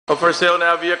For sale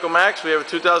now, Vehicle Max. We have a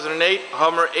 2008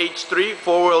 Hummer H3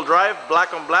 4-wheel drive,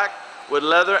 black on black with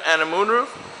leather and a moonroof.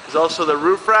 There's also the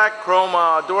roof rack, chrome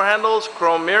door handles,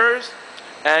 chrome mirrors,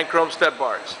 and chrome step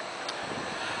bars.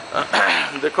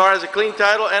 The car has a clean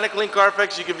title and a clean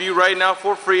Carfax you can view right now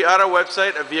for free at our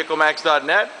website at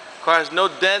vehiclemax.net. Car has no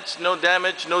dents, no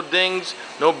damage, no dings,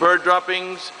 no bird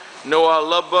droppings, no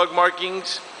love bug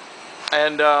markings,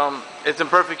 and it's in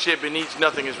perfect shape. It needs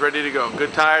nothing. It's ready to go.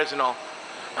 Good tires and all.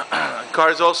 Car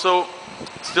is also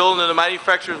still under the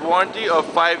manufacturer's warranty of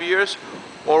 5 years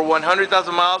or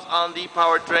 100,000 miles on the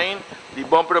powertrain. The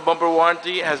bumper-to-bumper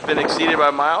warranty has been exceeded by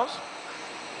miles.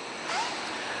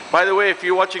 By the way, if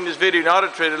you're watching this video in Auto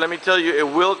Trader, let me tell you, it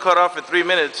will cut off at 3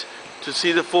 minutes. To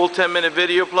see the full 10-minute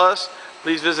video plus,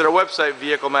 please visit our website,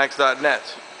 vehiclemax.net.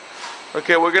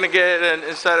 Okay, we're going to get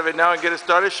inside of it now and get it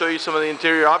started, show you some of the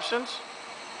interior options.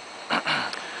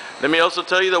 Let me also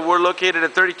tell you that we're located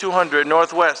at 3200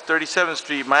 Northwest 37th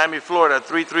Street, Miami, Florida.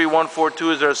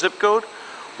 33142 is our zip code.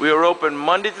 We are open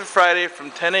Monday through Friday from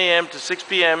 10 a.m. to 6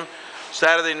 p.m.,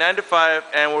 Saturday 9 to 5,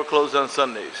 and we're closed on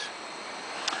Sundays.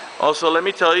 Also, let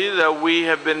me tell you that we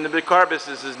have been in the car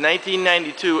business since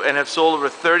 1992 and have sold over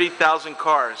 30,000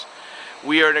 cars.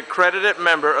 We are an accredited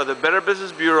member of the Better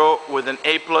Business Bureau with an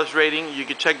A+ rating. You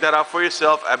can check that out for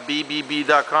yourself at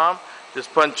bbb.com.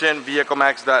 Just punch in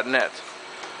vehiclemax.net.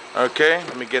 Okay,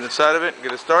 let me get inside of it,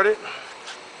 get it started.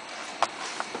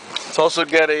 Let's also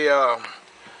get a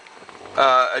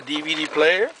DVD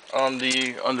player on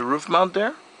the roof mount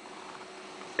there.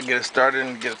 Get it started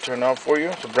and get it turned on for you.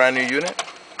 It's a brand new unit.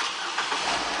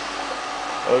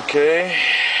 Okay,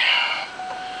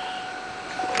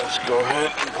 let's go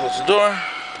ahead and close the door.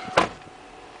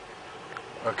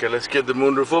 Okay, let's get the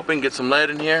moonroof open, get some light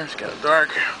in here. It's kind of dark.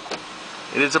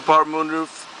 It is a power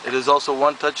moonroof. It is also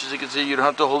one touch, as you can see. You don't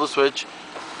have to hold the switch.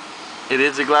 It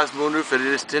is a glass moonroof. It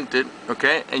is tinted,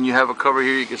 okay? And you have a cover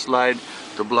here you can slide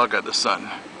to block out the sun.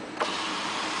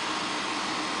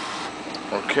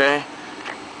 Okay.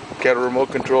 Got a remote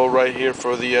control right here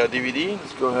for the DVD.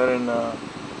 Let's go ahead and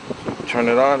turn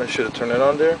it on. I should have turned it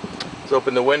on there. Let's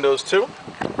open the windows too.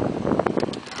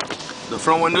 The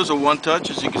front windows are one touch,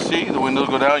 as you can see. The windows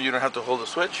go down. You don't have to hold the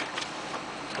switch.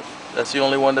 That's the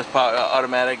only one that's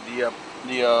automatic. The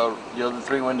other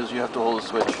three windows you have to hold the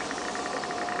switch.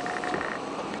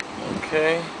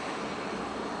 Okay.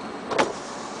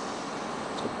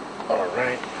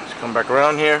 Alright, let's come back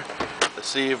around here. Let's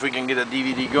see if we can get a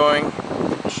DVD going.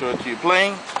 I'll show it to you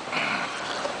playing.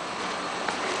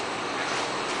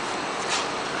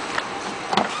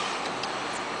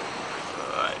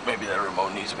 Alright, maybe that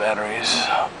remote needs batteries.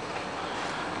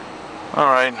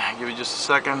 Alright, give it just a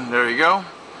second. There you go.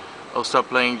 I'll stop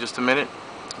playing in just a minute.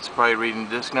 It's probably reading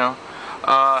the disc now.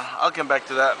 I'll come back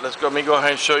to that. Let me go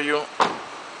ahead and show you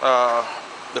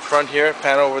the front here.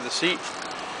 Pan over the seat.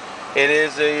 It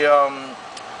is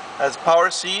has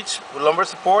power seats with lumbar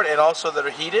support, and also that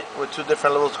are heated with two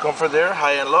different levels of comfort there,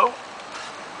 high and low.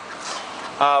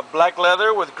 Black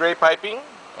leather with gray piping,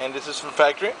 and this is from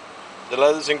factory. The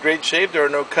leather is in great shape. There are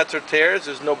no cuts or tears.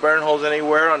 There's no burn holes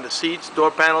anywhere on the seats,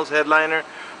 door panels, headliner,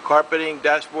 carpeting,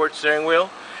 dashboard, steering wheel.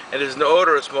 And there's no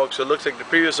odor of smoke, so it looks like the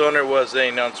previous owner was a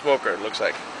non-smoker, it looks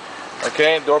like.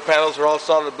 Okay, door panels are all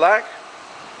solid black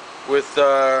with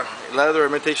leather,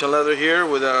 imitation leather here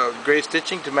with gray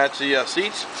stitching to match the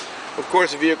seats. Of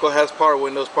course, the vehicle has power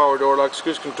windows, power door locks,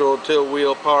 cruise control, tilt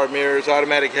wheel, power mirrors,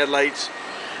 automatic headlights,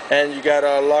 and you got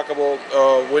lockable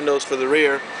windows for the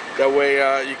rear. That way,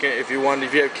 you can, if you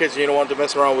have kids and you don't want to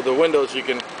mess around with the windows, you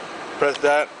can press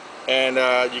that, and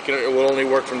it will only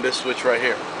work from this switch right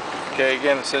here. Okay,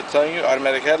 again, it's telling you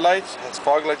automatic headlights, has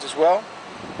fog lights as well.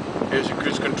 Here's your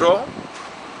cruise control.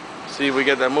 See if we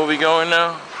get that movie going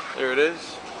now. There it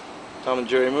is, Tom and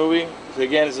Jerry movie. So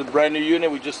again, it's a brand new unit.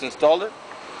 We just installed it.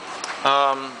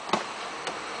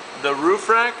 The roof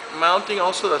rack mounting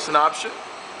also, that's an option,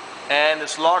 and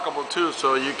it's lockable too.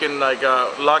 So you can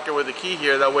lock it with the key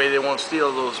here. That way they won't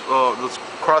steal those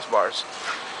crossbars.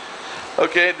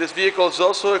 Okay, this vehicle is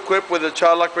also equipped with a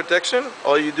child lock protection.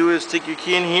 All you do is stick your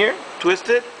key in here, twist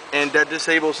it, and that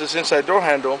disables this inside door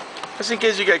handle. Just in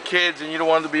case you got kids and you don't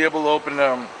want to be able to open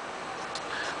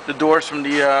the doors from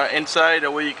the inside.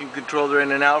 That way you can control their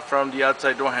in and out from the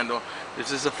outside door handle.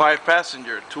 This is a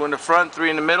 5-passenger, 2 in the front,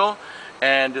 3 in the middle,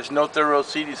 and there's no third row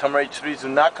seat. These Hummer H3s do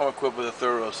not come equipped with a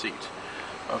third row seat.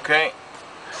 Okay,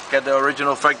 got the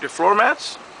original factory floor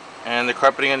mats. And the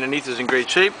carpeting underneath is in great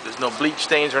shape. There's no bleach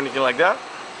stains or anything like that.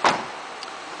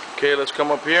 Okay, let's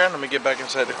come up here. Let me get back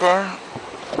inside the car.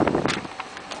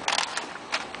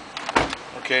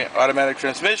 Okay, automatic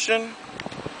transmission.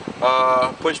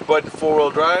 Push button 4-wheel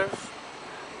drive.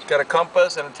 It's got a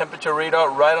compass and a temperature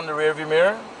readout right on the rear view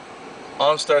mirror.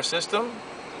 OnStar system.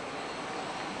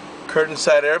 Curtain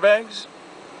side airbags.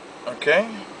 Okay.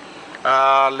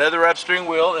 Leather wrap steering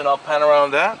wheel, and I'll pan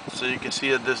around that so you can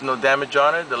see that there's no damage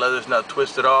on it. The leather's not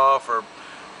twisted off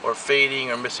or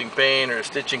fading or missing paint or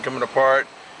stitching coming apart.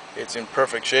 It's in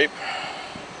perfect shape.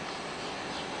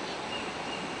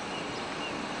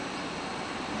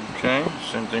 Okay,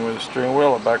 same thing with the steering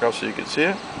wheel. I'll back off so you can see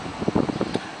it.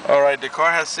 Alright, the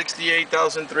car has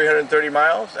 68,330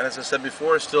 miles, and as I said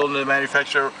before, it's still in the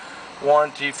manufacturer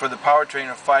warranty for the powertrain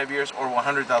of 5 years or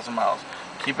 100,000 miles.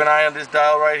 Keep an eye on this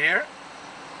dial right here.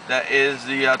 That is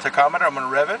the tachometer. I'm going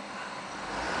to rev it.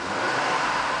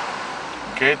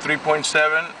 Okay,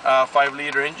 3.7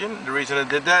 5-liter engine. The reason I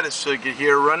did that is so you can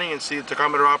hear it running and see the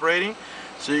tachometer operating.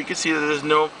 So you can see that there's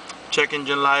no check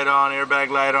engine light on,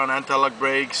 airbag light on, anti-lock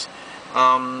brakes,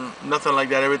 nothing like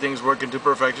that. Everything's working to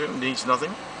perfection. Needs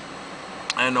nothing.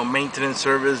 And no maintenance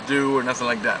service due or nothing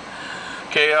like that.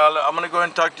 Okay, I'm going to go ahead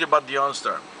and talk to you about the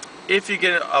OnStar. If you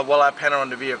get, while I pan on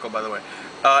the vehicle, by the way,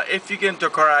 if you get into a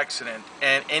car accident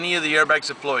and any of the airbags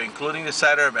deploy, including the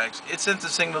side airbags, it sends a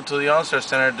signal to the OnStar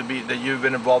center that you've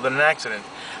been involved in an accident.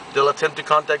 They'll attempt to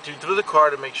contact you through the car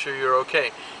to make sure you're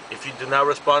okay. If you do not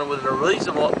respond within a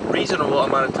reasonable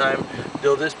amount of time,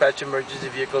 they'll dispatch emergency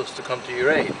vehicles to come to your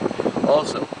aid.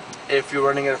 Also, if you're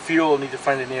running out of fuel, need to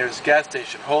find the nearest gas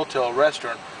station, hotel,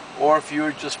 restaurant, or if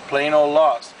you're just plain old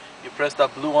lost, you press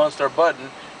that blue OnStar button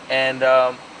and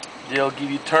they'll give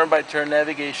you turn-by-turn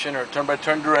navigation or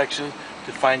turn-by-turn directions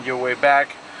to find your way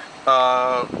back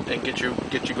and get you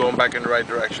going back in the right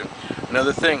direction.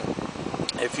 Another thing,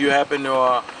 if you happen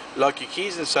to lock your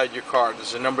keys inside your car,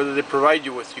 there's a number that they provide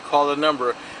you with. You call the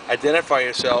number, identify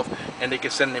yourself, and they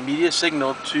can send an immediate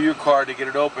signal to your car to get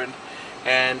it opened,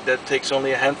 and that takes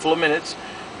only a handful of minutes.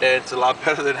 It's a lot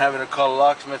better than having to call a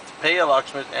locksmith, to pay a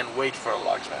locksmith, and wait for a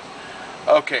locksmith.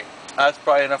 Okay, that's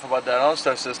probably enough about that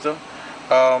OnStar system.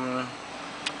 I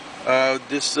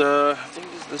think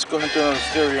let's go ahead and turn on the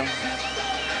stereo.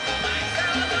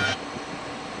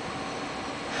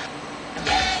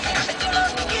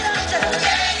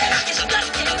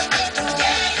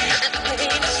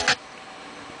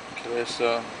 Okay, let's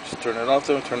just turn it off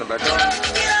there and turn it back on.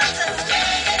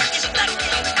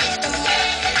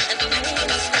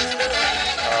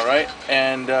 Alright,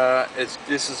 and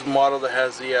this is a model that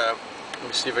has the, let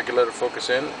me see if I can let it focus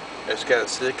in. It's got a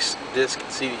 6-disc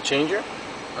CD changer.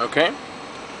 Okay.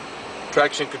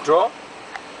 Traction control.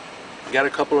 You got a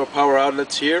couple of power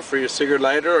outlets here for your cigarette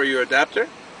lighter or your adapter.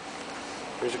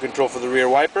 There's a control for the rear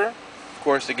wiper. Of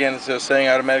course, again, it's saying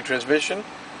automatic transmission.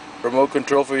 Remote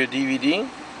control for your DVD.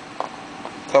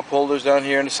 Cup holders down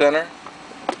here in the center.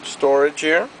 Storage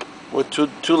here with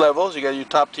two levels. You got your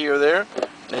top tier there.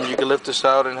 Then you can lift this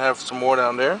out and have some more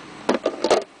down there.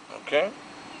 Okay.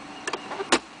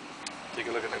 Take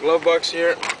a look at the glove box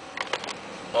here.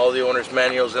 All the owner's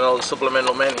manuals and all the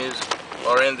supplemental menus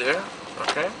are in there.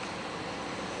 Okay.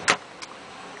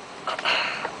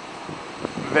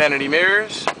 Vanity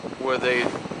mirrors with a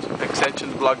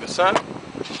extension to block the sun.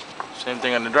 Same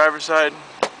thing on the driver's side.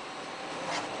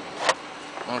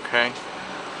 Okay.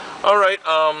 Alright,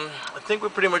 I think we're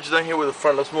pretty much done here with the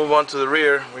front. Let's move on to the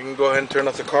rear. We can go ahead and turn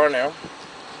off the car now.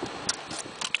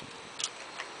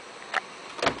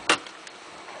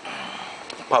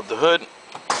 Pop the hood.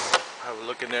 Have a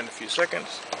look in there in a few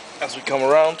seconds as we come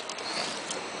around.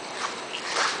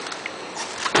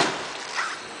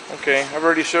 Okay, I've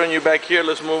already shown you back here.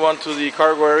 Let's move on to the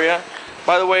cargo area.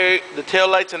 By the way, the tail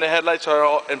lights and the headlights are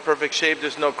all in perfect shape.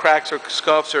 There's no cracks or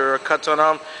scuffs or cuts on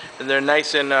them, and they're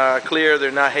nice and clear.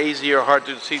 They're not hazy or hard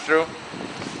to see through.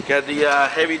 Got the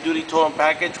heavy-duty towing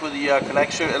package with the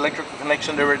electrical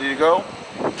connection. They're ready to go.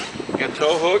 Got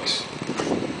tow hooks.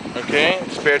 Okay,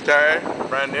 spare tire,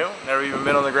 brand new, never even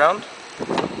been on the ground.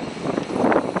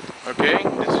 Okay,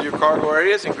 this is your cargo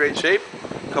area. It's in great shape.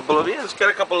 It's got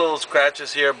a couple little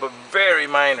scratches here, but very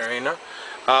minor, you know.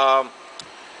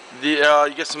 You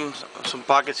get some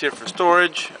pockets here for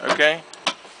storage. Okay,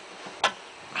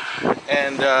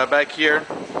 and back here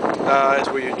is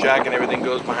where your jack and everything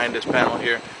goes behind this panel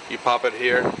here. You pop it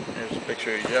here. Here's a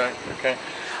picture of your jack. Okay,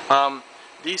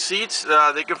 these seats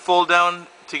they can fold down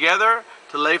together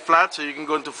to lay flat, so you can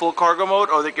go into full cargo mode,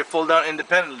 or they can fold down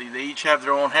independently. They each have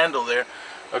their own handle there.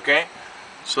 Okay,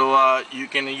 so you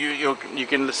can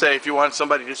say if you want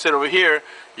somebody to sit over here,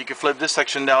 you can flip this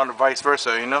section down or vice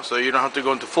versa, you know, so you don't have to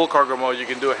go into full cargo mode. You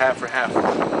can do it half for half.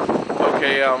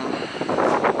 Okay,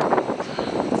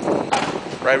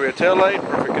 right rear tail light,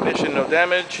 perfect condition, no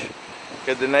damage.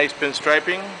 Got the nice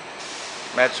pinstriping,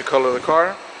 match the color of the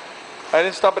car. I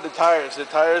didn't stop at the tires. The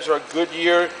tires are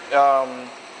Goodyear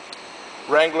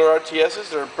Wrangler RTSs.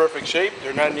 They're in perfect shape.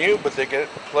 They're not new, but they get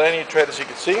plenty of tread, as you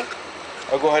can see.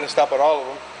 I'll go ahead and stop at all of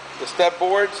them. The step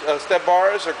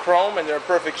bars are chrome, and they're in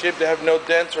perfect shape. They have no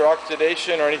dents or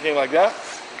oxidation or anything like that.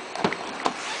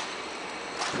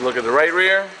 Look at the right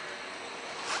rear.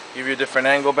 Give you a different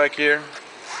angle back here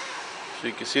so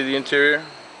you can see the interior.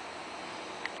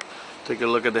 Take a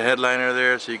look at the headliner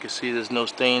there so you can see there's no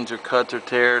stains or cuts or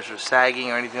tears or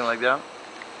sagging or anything like that.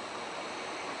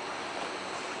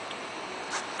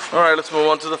 Alright, let's move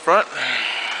on to the front.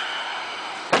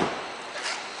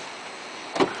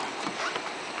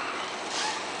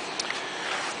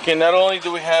 Okay, not only do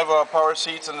we have power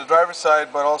seats on the driver's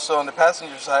side, but also on the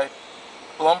passenger side,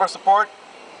 lumbar support,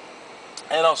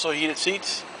 and also heated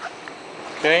seats.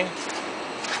 Okay,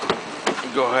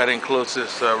 go ahead and close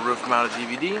this roof mounted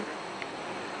DVD.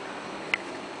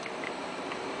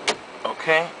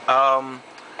 Okay,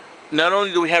 not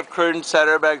only do we have curtain side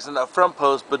airbags in the front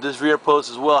post, but this rear post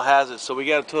as well has it. So we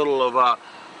got a total of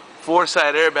 4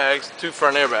 side airbags, 2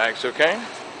 front airbags. Okay.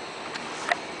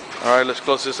 All right, let's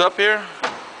close this up here.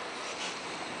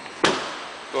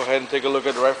 Go ahead and take a look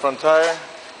at the right front tire.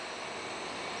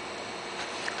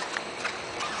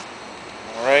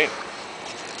 All right.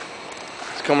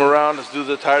 Let's come around. Let's do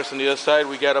the tires on the other side.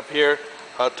 We got up here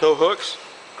tow hooks.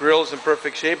 Grill's in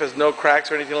perfect shape. Has no cracks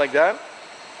or anything like that.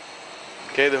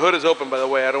 Okay, the hood is open, by the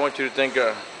way. I don't want you to think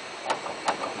that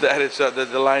it's that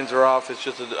the lines are off. It's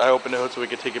just that I opened the hood so we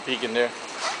could take a peek in there.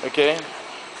 Okay.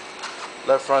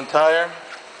 Left front tire.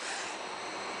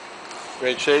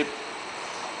 Great shape.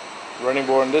 Running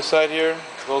board on this side here.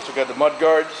 We've also got the mud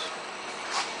guards.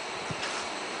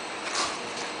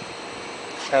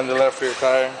 And the left rear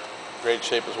tire. Great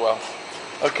shape as well.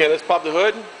 Okay, let's pop the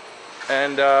hood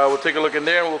and we'll take a look in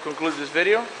there and we'll conclude this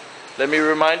video. Let me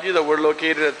remind you that we're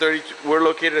located at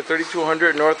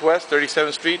 3200 Northwest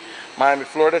 37th Street, Miami,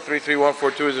 Florida.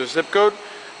 33142 is our zip code.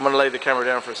 I'm going to lay the camera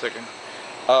down for a second.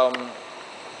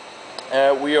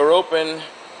 We are open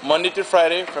Monday to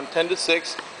Friday from 10 to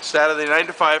 6, Saturday 9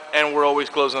 to 5, and we're always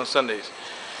closed on Sundays.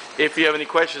 If you have any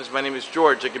questions, my name is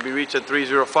George. I can be reached at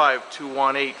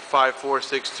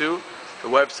 305-218-5462. The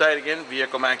website again,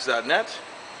 vehiclemax.net.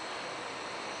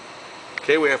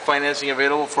 Okay, we have financing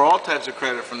available for all types of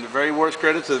credit, from the very worst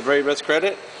credit to the very best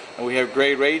credit, and we have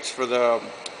great rates for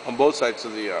on both sides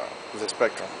of the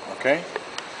spectrum. Okay.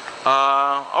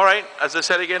 All right. As I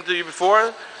said again to you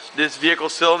before, this vehicle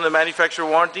is still in the manufacturer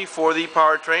warranty for the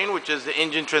powertrain, which is the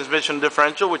engine, transmission,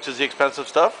 differential, which is the expensive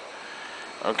stuff.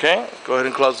 Okay. Go ahead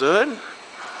and close the hood.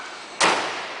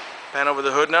 Pan over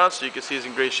the hood now so you can see it's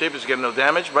in great shape. It's getting no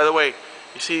damage. By the way,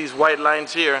 you see these white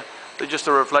lines here. They're just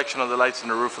a reflection of the lights in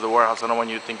the roof of the warehouse. I don't want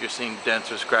you to think you're seeing dents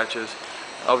or scratches.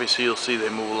 Obviously, you'll see they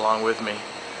move along with me.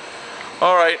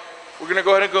 All right, we're going to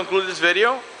go ahead and conclude this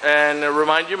video. And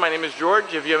remind you, my name is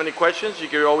George. If you have any questions, you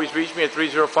can always reach me at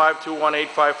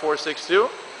 305-218-5462.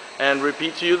 And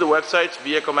repeat to you, the website's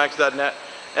vehiclemax.net.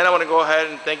 And I want to go ahead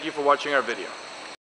and thank you for watching our video.